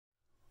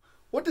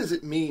What does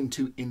it mean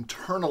to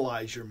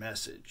internalize your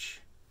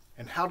message?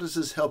 And how does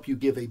this help you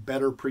give a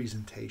better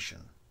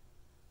presentation?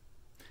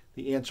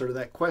 The answer to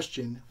that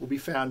question will be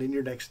found in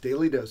your next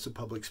Daily Dose of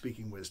Public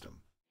Speaking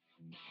Wisdom.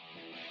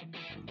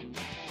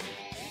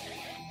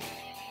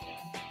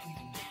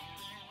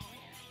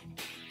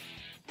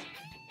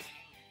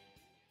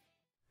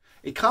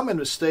 A common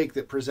mistake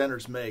that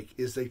presenters make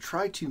is they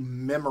try to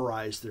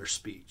memorize their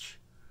speech.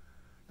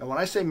 Now, when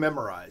I say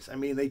memorize, I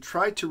mean they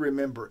try to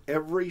remember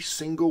every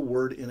single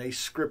word in a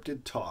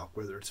scripted talk,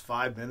 whether it's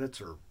 5 minutes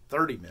or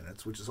 30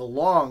 minutes, which is a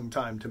long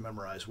time to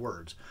memorize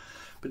words.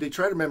 But they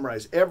try to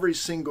memorize every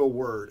single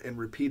word and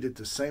repeat it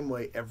the same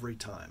way every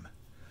time.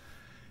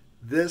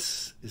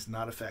 This is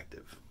not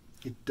effective.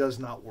 It does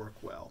not work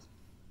well.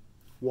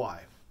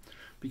 Why?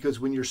 Because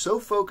when you're so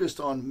focused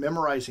on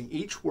memorizing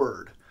each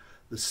word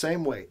the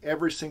same way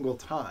every single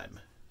time,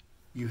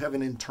 you have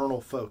an internal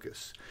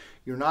focus.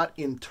 You're not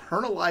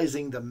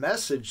internalizing the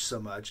message so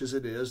much as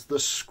it is the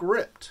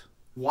script.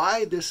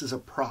 Why this is a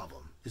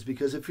problem is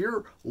because if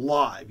you're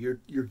live,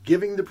 you're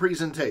giving the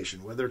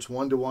presentation, whether it's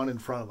one-to-one in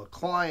front of a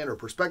client or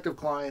prospective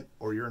client,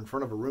 or you're in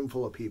front of a room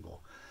full of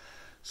people,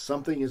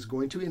 something is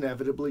going to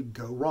inevitably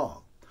go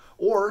wrong.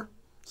 Or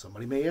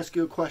somebody may ask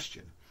you a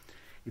question.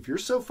 If you're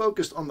so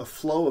focused on the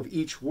flow of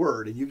each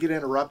word and you get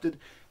interrupted,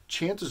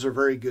 chances are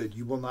very good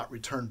you will not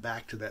return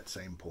back to that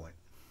same point.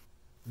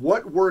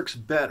 What works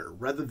better,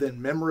 rather than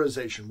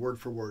memorization word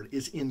for word,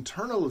 is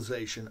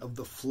internalization of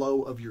the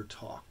flow of your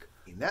talk.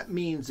 And that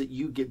means that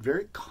you get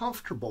very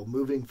comfortable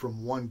moving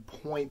from one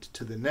point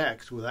to the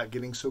next without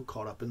getting so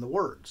caught up in the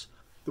words.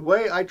 The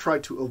way I try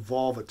to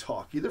evolve a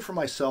talk, either for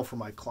myself or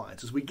my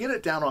clients, is we get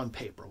it down on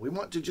paper. We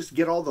want to just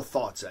get all the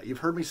thoughts out. You've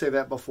heard me say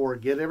that before.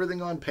 Get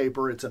everything on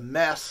paper. It's a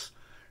mess.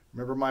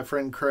 Remember my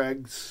friend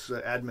Craig's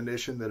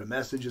admonition that a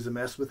message is a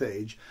mess with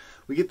age.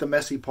 We get the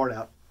messy part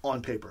out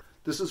on paper.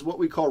 This is what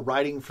we call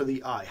writing for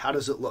the eye. How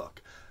does it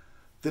look?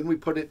 Then we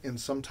put it in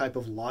some type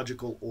of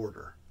logical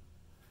order.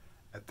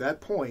 At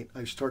that point,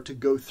 I start to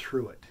go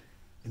through it.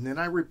 And then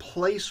I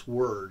replace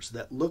words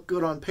that look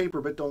good on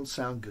paper but don't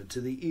sound good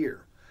to the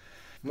ear.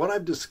 What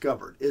I've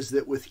discovered is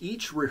that with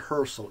each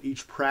rehearsal,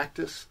 each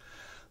practice,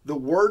 the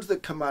words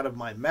that come out of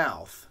my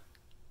mouth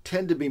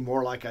tend to be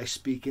more like I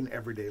speak in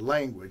everyday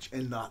language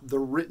and not the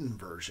written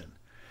version.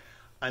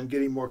 I'm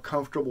getting more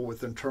comfortable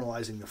with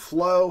internalizing the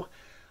flow.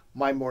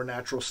 My more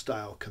natural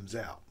style comes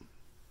out.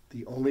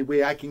 The only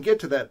way I can get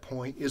to that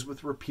point is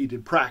with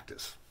repeated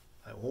practice.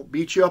 I won't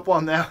beat you up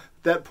on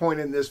that point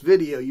in this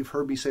video. You've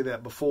heard me say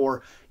that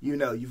before. You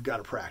know you've got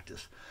to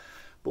practice.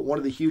 But one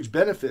of the huge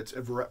benefits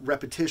of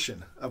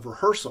repetition, of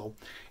rehearsal,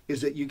 is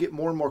that you get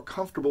more and more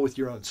comfortable with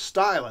your own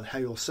style and how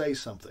you'll say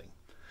something.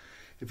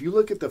 If you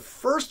look at the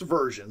first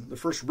version, the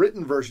first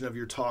written version of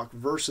your talk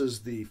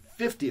versus the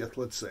 50th,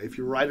 let's say, if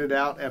you write it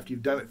out after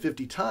you've done it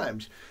 50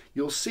 times,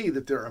 you'll see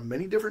that there are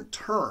many different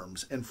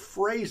terms and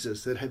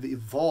phrases that have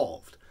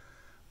evolved,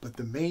 but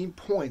the main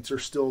points are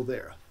still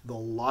there. The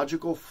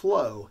logical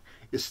flow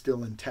is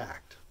still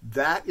intact.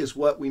 That is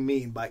what we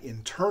mean by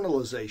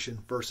internalization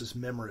versus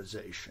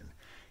memorization.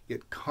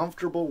 Get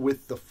comfortable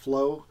with the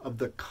flow of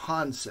the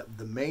concept,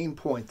 the main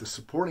point, the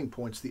supporting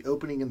points, the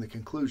opening and the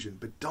conclusion,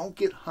 but don't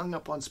get hung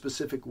up on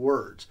specific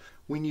words.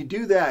 When you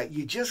do that,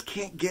 you just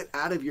can't get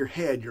out of your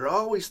head. You're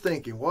always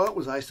thinking, what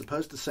was I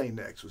supposed to say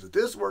next? Was it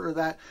this word or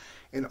that?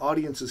 And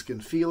audiences can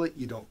feel it.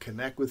 You don't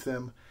connect with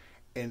them,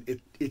 and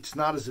it's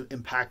not as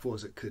impactful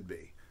as it could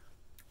be.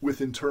 With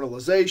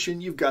internalization,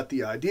 you've got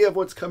the idea of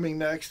what's coming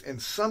next, and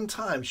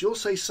sometimes you'll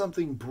say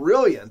something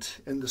brilliant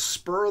in the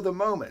spur of the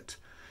moment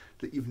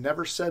that you've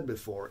never said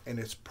before, and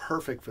it's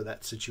perfect for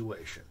that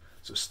situation.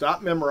 So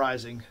stop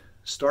memorizing,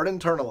 start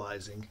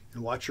internalizing,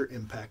 and watch your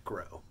impact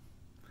grow.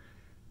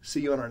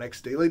 See you on our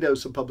next Daily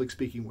Dose of Public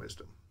Speaking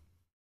Wisdom.